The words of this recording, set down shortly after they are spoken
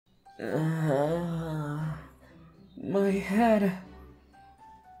My head.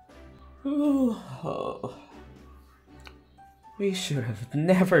 Oh, we should have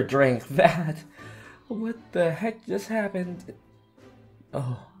never drank that. What the heck just happened?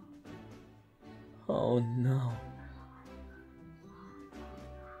 Oh. Oh no.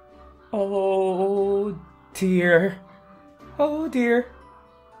 Oh dear. Oh dear.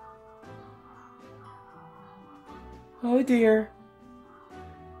 Oh dear.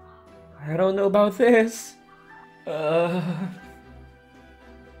 I don't know about this.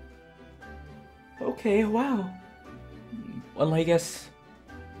 Okay, wow. Well, I guess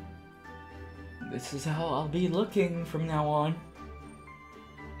this is how I'll be looking from now on.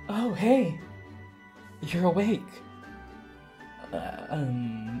 Oh, hey. You're awake.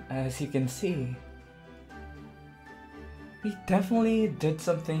 As you can see, we definitely did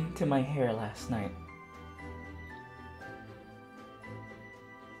something to my hair last night.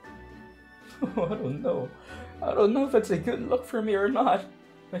 I don't know. I don't know if it's a good look for me or not.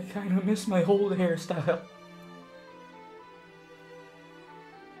 I kinda miss my old hairstyle.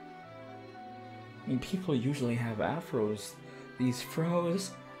 I mean, people usually have afros. These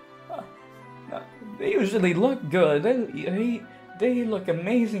fros, they usually look good. They look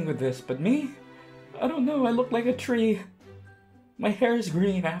amazing with this, but me? I don't know, I look like a tree. My hair is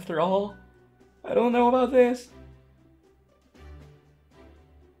green after all. I don't know about this.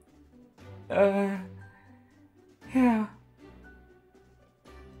 Yeah.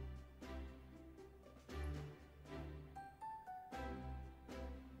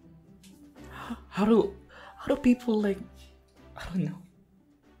 How do people like, I don't know.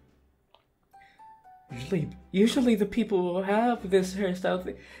 Usually the people who have this hairstyle,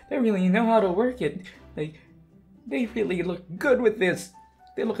 they really know how to work it. They really look good with this.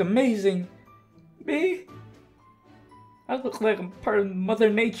 They look amazing. Me? I look like I'm part of Mother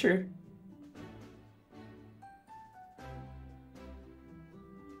Nature.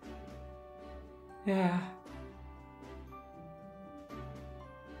 Yeah.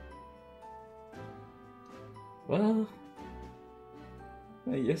 Well,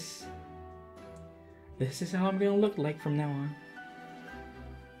 I guess this is how I'm gonna look like from now on.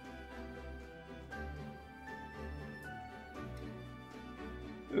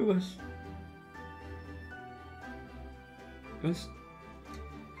 It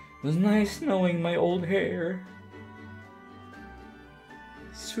was nice knowing my old hair.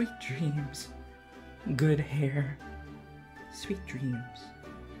 Sweet dreams. Good hair. Sweet dreams.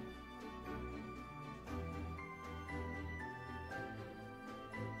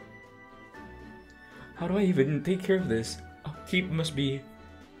 How do I even take care of this? Upkeep must be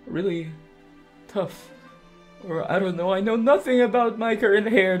really tough. Or I don't know, I know nothing about my current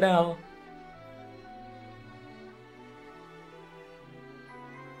hair now.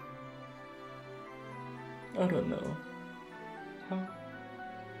 I don't know. How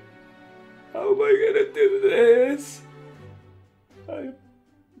am I gonna do this?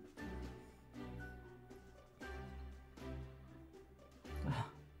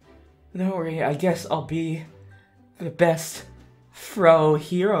 Don't worry, I guess I'll be the best Fro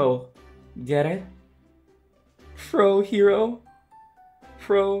hero. Get it? Fro hero?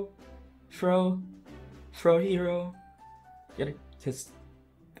 Fro hero. Get it? Just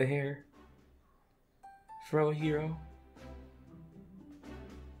the hair. Fro hero.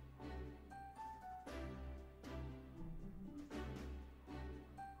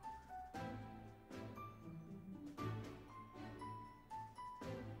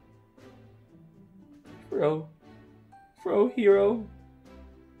 Fro hero.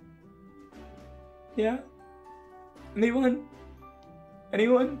 Yeah? Anyone?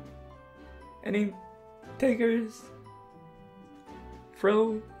 Any takers?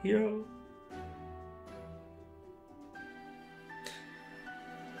 Fro hero?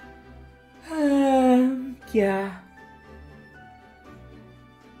 Yeah.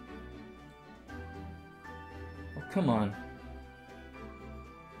 Oh, come on.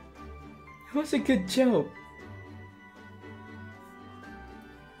 It was a good joke.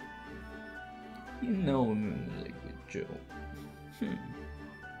 You know it was a good joke.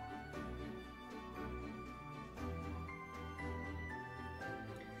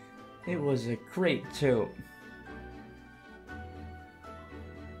 It was a great joke.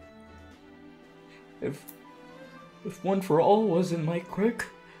 If One for All wasn't my quirk,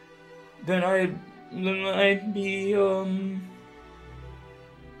 then I'd be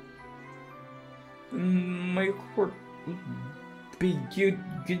my quirk would be good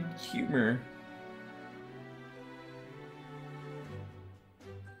humor.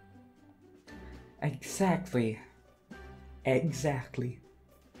 Exactly.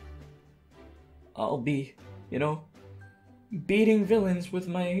 I'll be, you know, beating villains with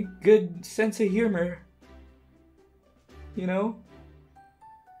my good sense of humor. You know?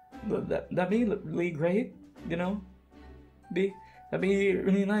 That'd be really great, you know? That'd be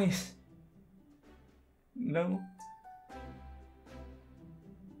really nice. You know?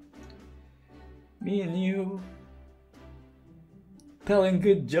 Me and you telling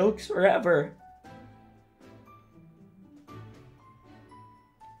good jokes forever.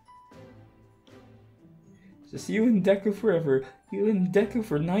 Just you and Deku forever. You and Deku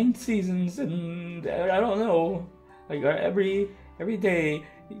for 9 seasons, and I don't know, like every day.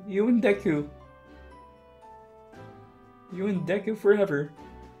 You and Deku. You and Deku forever.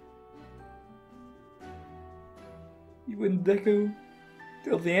 You and Deku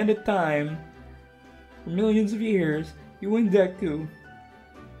till the end of time. For millions of years. You and Deku.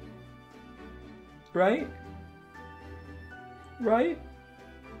 Right? Right?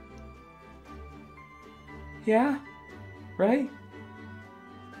 Yeah? Right?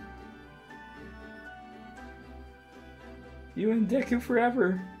 You and Deku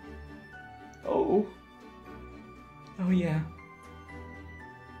forever. Oh. Oh yeah.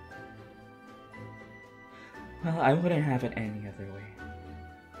 Well, I wouldn't have it any other way.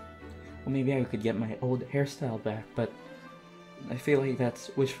 Well, maybe I could get my old hairstyle back, but I feel like that's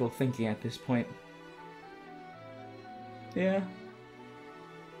wishful thinking at this point. Yeah.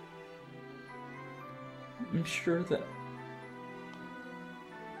 I'm sure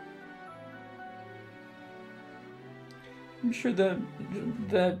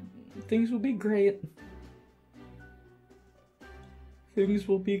that things will be great. Things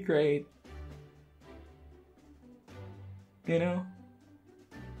will be great. You know?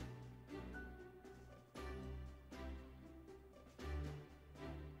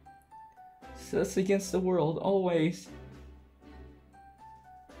 Us against the world, always.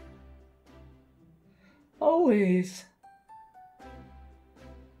 Always.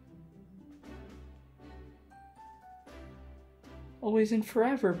 Always and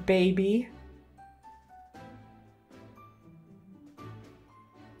forever, baby.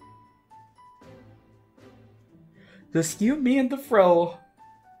 Just you, me, and the fro.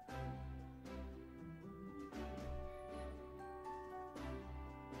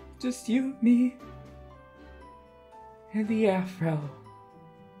 Just you, me, and the afro.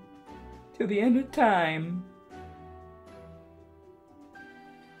 Till the end of time.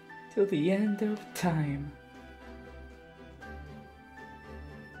 Till the end of time.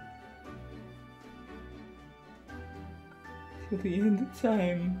 Till the end of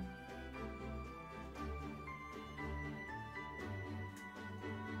time.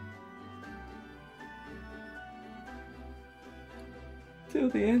 Till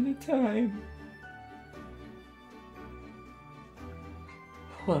the end of time.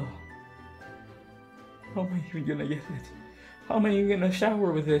 Well, how am I even gonna get it? How am I even gonna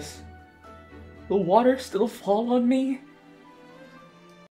shower with this? Will water still fall on me?